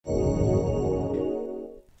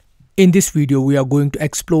In this video, we are going to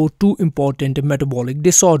explore two important metabolic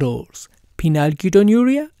disorders,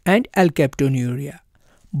 phenylketonuria and alkaptonuria.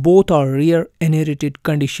 Both are rare inherited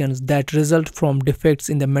conditions that result from defects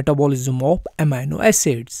in the metabolism of amino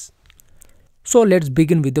acids. So let's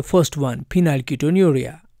begin with the first one,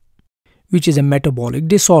 phenylketonuria, which is a metabolic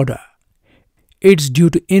disorder. It's due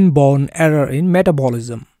to inborn error in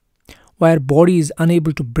metabolism, where body is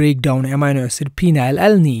unable to break down amino acid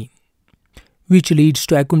phenylalanine, which leads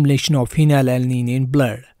to accumulation of phenylalanine in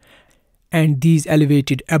blood. And these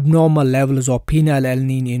elevated abnormal levels of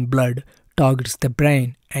phenylalanine in blood targets the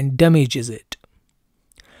brain and damages it.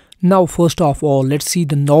 Now first of all, let's see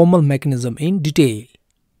the normal mechanism in detail.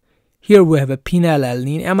 Here we have a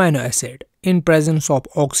phenylalanine amino acid in presence of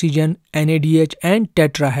oxygen, NADH and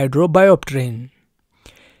tetrahydrobiopterin.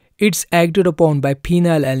 It's acted upon by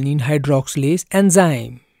phenylalanine hydroxylase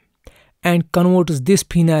enzyme and converts this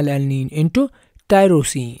phenylalanine into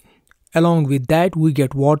tyrosine. Along with that, we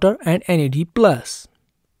get water and NAD+.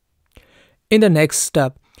 In the next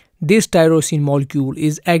step, this tyrosine molecule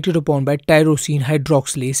is acted upon by tyrosine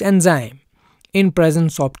hydroxylase enzyme in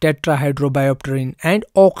presence of tetrahydrobiopterin and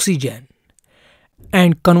oxygen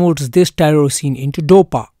and converts this tyrosine into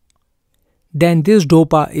dopa. Then this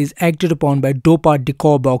dopa is acted upon by dopa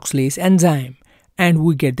decarboxylase enzyme and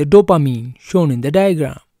we get the dopamine shown in the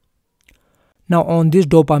diagram. Now on this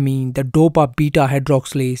dopamine, the dopa beta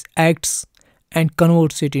hydroxylase acts and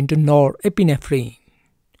converts it into norepinephrine.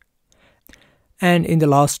 And in the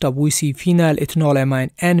last step, we see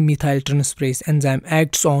phenylethanolamine and methyltransferase enzyme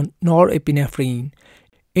acts on norepinephrine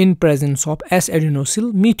in presence of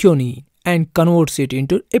S-adenosylmethionine and converts it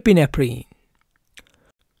into epinephrine.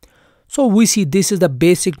 So we see this is the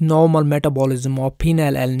basic normal metabolism of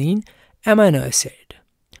phenylalanine amino acid.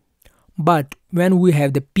 But when we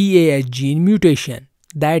have the PAH gene mutation,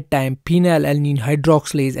 that time phenylalanine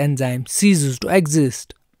hydroxylase enzyme ceases to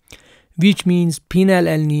exist, which means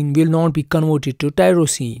phenylalanine will not be converted to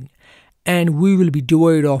tyrosine and we will be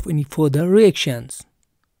devoid of any further reactions.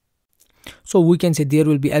 So we can say there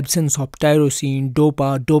will be absence of tyrosine,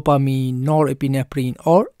 dopa, dopamine, norepinephrine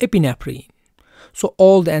or epinephrine. So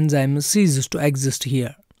all the enzymes ceases to exist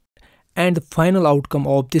here. And the final outcome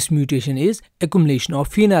of this mutation is accumulation of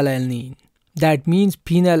phenylalanine. That means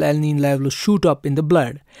phenylalanine levels shoot up in the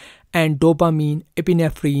blood and dopamine,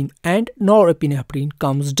 epinephrine and norepinephrine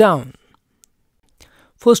comes down.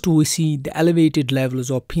 First we see the elevated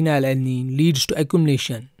levels of phenylalanine leads to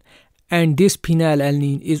accumulation and this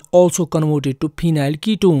phenylalanine is also converted to phenyl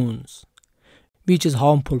ketones, which is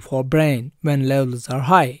harmful for brain when levels are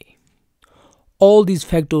high. All these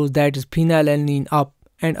factors, that is phenylalanine up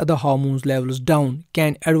and other hormones levels down,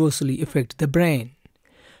 can adversely affect the brain,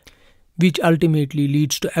 which ultimately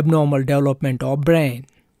leads to abnormal development of brain.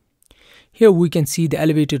 Here we can see the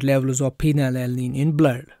elevated levels of phenylalanine in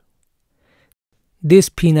blood. This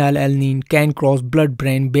phenylalanine can cross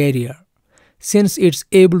blood-brain barrier since it's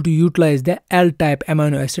able to utilize the L-type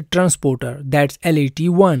amino acid transporter, that's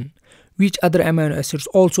LAT1, which other amino acids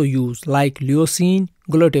also use like leucine,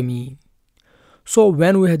 glutamine. So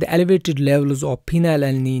when we have the elevated levels of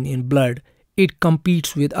phenylalanine in blood, it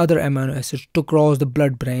competes with other amino acids to cross the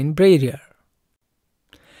blood-brain barrier.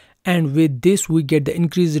 And with this we get the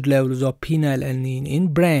increased levels of phenylalanine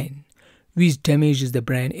in brain, which damages the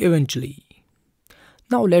brain eventually.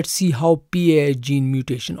 Now let's see how PAH gene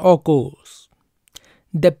mutation occurs.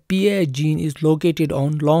 The PAH gene is located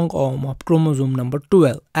on long arm of chromosome number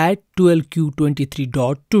 12 at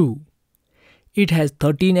 12q23.2. It has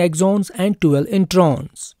 13 exons and 12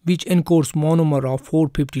 introns, which encodes monomer of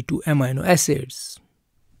 452 amino acids.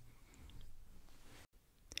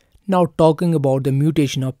 Now talking about the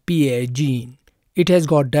mutation of PAH gene, it has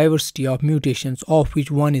got diversity of mutations, of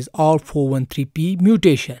which one is R413P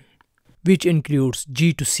mutation, which includes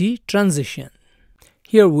G to C transition.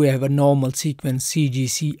 Here we have a normal sequence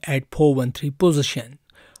CGC at 413 position,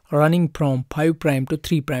 running from 5' to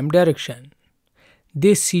 3' direction.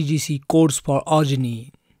 This CGC codes for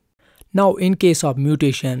arginine. Now in case of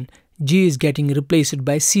mutation, G is getting replaced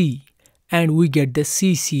by C and we get the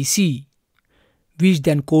CCC, which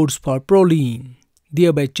then codes for proline,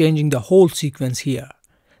 thereby changing the whole sequence here.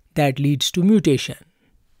 That leads to mutation.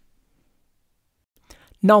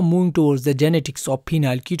 Now moving towards the genetics of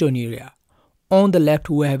phenylketonuria. On the left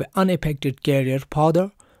we have an unaffected carrier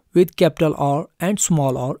father with capital R and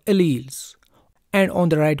small r alleles. And on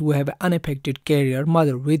the right we have an unaffected carrier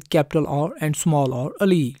mother with capital R and small r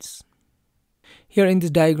alleles. Here in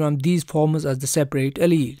this diagram, these form as the separate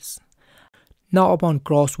alleles. Now upon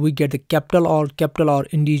cross we get the capital R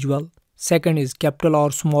individual, second is capital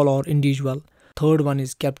R small r individual, third one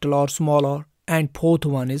is capital R small r and fourth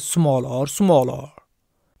one is smaller.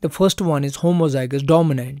 The first one is homozygous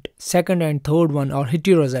dominant, second and third one are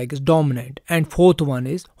heterozygous dominant, and fourth one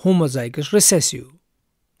is homozygous recessive.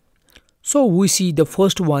 So we see the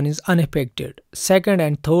first one is unaffected, second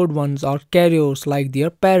and third ones are carriers like their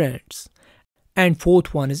parents, and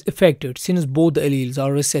fourth one is affected since both the alleles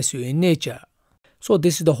are recessive in nature. So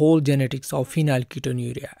this is the whole genetics of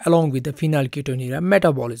phenylketonuria along with the phenylketonuria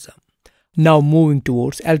metabolism. Now moving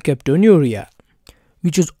towards alkaptonuria,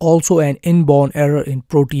 which is also an inborn error in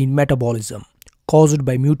protein metabolism caused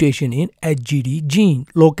by mutation in HGD gene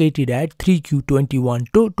located at 3q21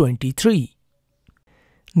 to 23.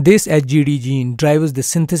 This HGD gene drives the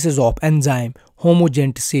synthesis of enzyme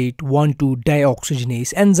homogentisate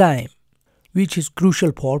 1,2-dioxygenase enzyme, which is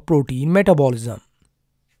crucial for protein metabolism.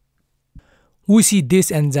 We see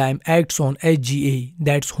this enzyme acts on HGA,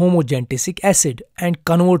 that's homogentisic acid, and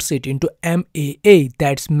converts it into MAA,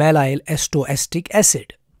 that's mallyl acetoacetic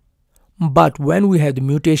acid. But when we have the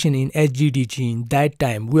mutation in HGD gene, that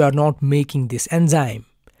time we are not making this enzyme,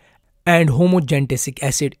 and homogentisic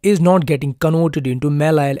acid is not getting converted into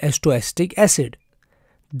mallyl acetoacetic acid.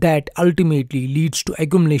 That ultimately leads to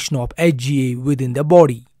accumulation of HGA within the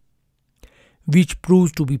body, which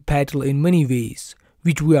proves to be fatal in many ways,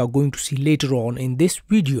 which we are going to see later on in this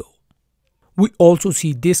video. We also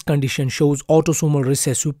see this condition shows autosomal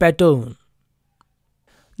recessive pattern.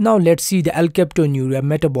 Now let's see the alkaptonuria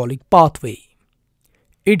metabolic pathway.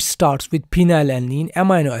 It starts with phenylalanine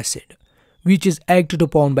amino acid, which is acted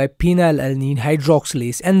upon by phenylalanine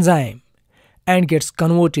hydroxylase enzyme and gets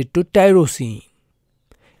converted to tyrosine.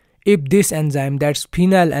 If this enzyme, that's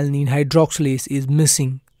phenylalanine hydroxylase, is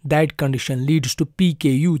missing, that condition leads to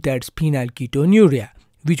PKU, that's phenylketonuria,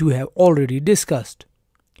 which we have already discussed.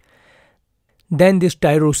 Then this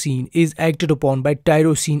tyrosine is acted upon by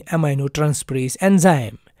tyrosine aminotransferase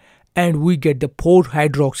enzyme, and we get the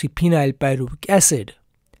 4-hydroxyphenylpyruvic acid.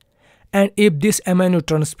 And if this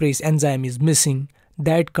aminotransferase enzyme is missing,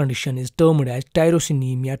 that condition is termed as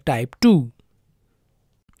tyrosinemia type 2.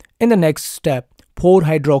 In the next step,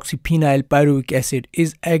 4-hydroxyphenylpyruvic acid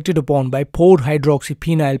is acted upon by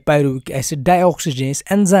 4-hydroxyphenylpyruvic acid dioxygenase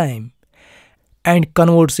enzyme and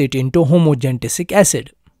converts it into homogentisic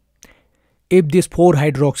acid. If this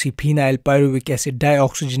 4-hydroxyphenylpyruvic acid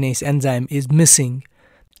dioxygenase enzyme is missing,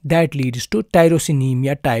 that leads to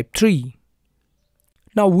tyrosinemia type 3.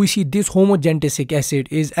 Now we see this homogentisic acid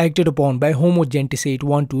is acted upon by homogentisate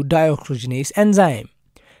 1,2-dioxygenase enzyme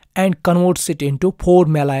and converts it into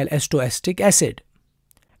 4-mallyl acetoacetic acid.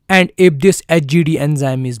 And if this HGD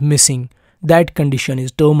enzyme is missing, that condition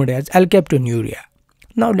is termed as alkaptonuria.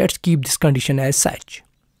 Now let's keep this condition as such.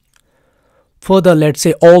 Further, let's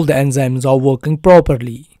say all the enzymes are working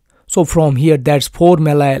properly. So from here, that's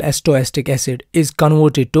 4-mallyl acetoacetic acid is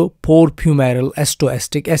converted to 4-fumaryl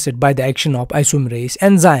acetoacetic acid by the action of isomerase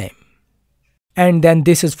enzyme. And then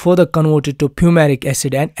this is further converted to fumaric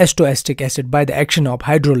acid and acetoacetic acid by the action of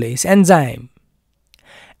hydrolase enzyme.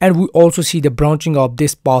 And we also see the branching of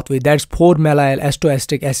this pathway, that's 4-mallyl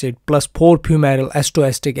acetoacetic acid plus 4-fumaryl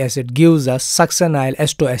acetoacetic acid gives us succinyl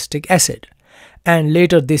acetoacetic acid. And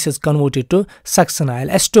later this is converted to succinyl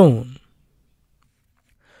acetone.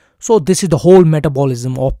 So this is the whole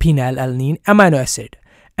metabolism of phenylalanine amino acid.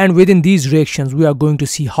 And within these reactions, we are going to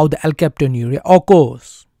see how the alkaptonuria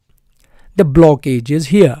occurs. The blockage is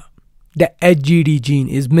here. The HGD gene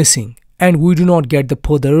is missing and we do not get the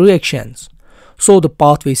further reactions. So the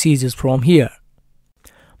pathway ceases from here.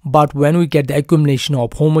 But when we get the accumulation of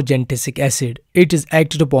homogentisic acid, it is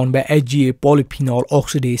acted upon by HGA polyphenol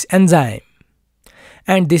oxidase enzyme.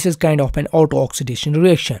 And this is kind of an auto-oxidation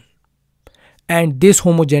reaction. And this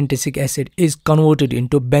homogentisic acid is converted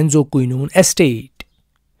into benzoquinone acetate.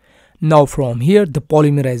 Now from here the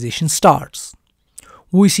polymerization starts.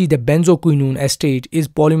 We see the benzoquinone acetate is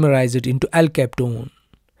polymerized into alkaptone,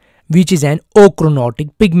 which is an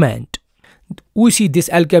ochronotic pigment. We see this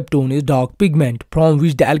alkaptone is dark pigment from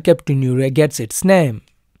which the alkaptonuria gets its name.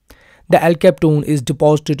 The alkaptone is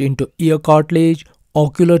deposited into ear cartilage,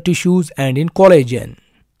 ocular tissues and in collagen.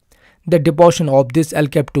 The deposition of this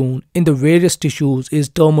alkaptone in the various tissues is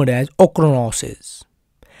termed as ochronosis.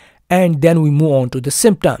 And then we move on to the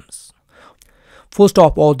symptoms. First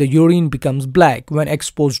of all, the urine becomes black when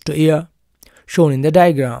exposed to air, shown in the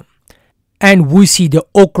diagram. And we see the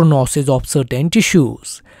ochronosis of certain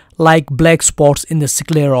tissues, like black spots in the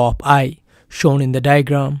sclera of eye, shown in the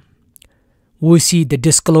diagram. We see the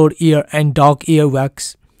discolored ear and dark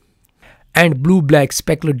earwax, and blue-black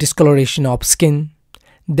specular discoloration of skin.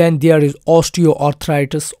 Then there is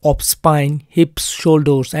osteoarthritis of spine, hips,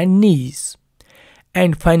 shoulders and knees.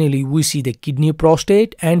 And finally, we see the kidney,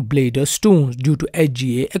 prostate and bladder stones due to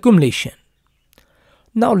HGA accumulation.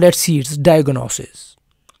 Now let's see its diagnosis.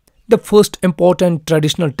 The first important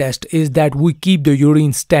traditional test is that we keep the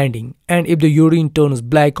urine standing, and if the urine turns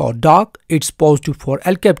black or dark, it's positive for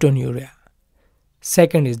Alkaptonuria.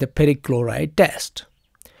 Second is the perichloride test.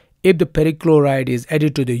 If the perichloride is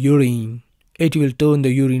added to the urine, it will turn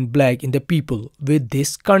the urine black in the people with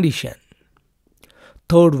this condition.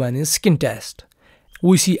 Third one is skin test.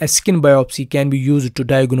 We see a skin biopsy can be used to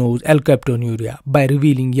diagnose Alkaptonuria by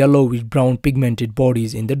revealing yellowish brown pigmented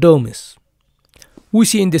bodies in the dermis. We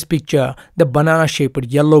see in this picture the banana-shaped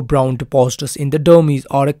yellow-brown deposits in the dermis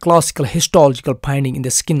are a classical histological finding in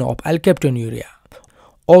the skin of Alkaptonuria,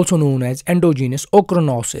 also known as endogenous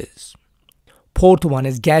ochronosis. Fourth one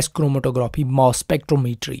is gas chromatography mass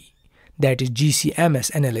spectrometry, that is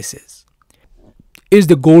GCMS analysis. Is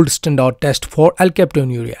the gold standard test for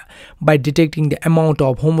Alkaptonuria by detecting the amount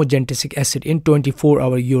of homogentic acid in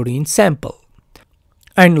 24-hour urine sample.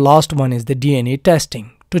 And last one is the DNA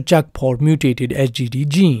testing to check for mutated HGD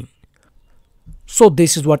gene. So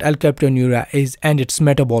this is what Alkaptonuria is and its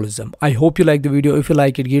metabolism. I hope you like the video. If you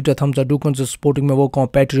like it, give it a thumbs up. Do consider supporting my work on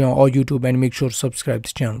Patreon or YouTube and make sure to subscribe to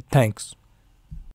this channel. Thanks.